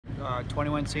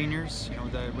21 seniors. You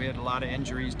know, we had a lot of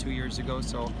injuries 2 years ago,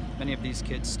 so many of these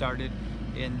kids started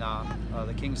in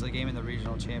the Kingsley game in the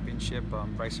regional championship.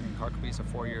 Bryson Huckabee's a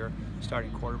 4-year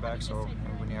starting quarterback, so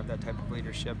when you have that type of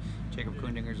leadership, Jacob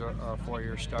Kundinger's a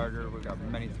 4-year starter. We've got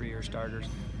many 3-year starters.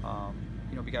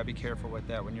 You know, we got to be careful with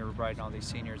that when you're riding all these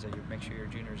seniors, that you make sure your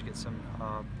juniors get some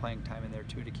playing time in there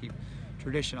too, to keep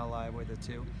tradition alive with it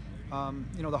too.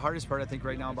 You know, the hardest part I think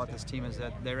right now about this team is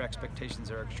that their expectations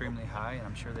are extremely high, and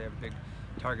I'm sure they have big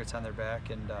targets on their back.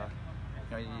 And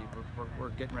you know, we're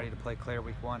getting ready to play Clare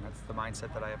week 1. That's the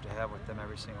mindset that I have to have with them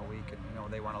every single week, and you know,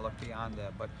 they want to look beyond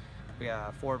that. But we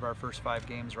got 4 of our first 5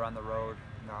 games are on the road.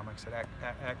 Like I said,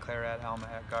 at Clare, at Alma,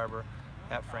 at Garber,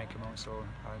 at Frankenmuth, so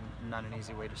not an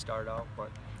easy way to start out. But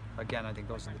again, I think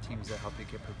those are the teams that help you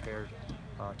get prepared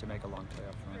to make a long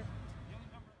playoff run.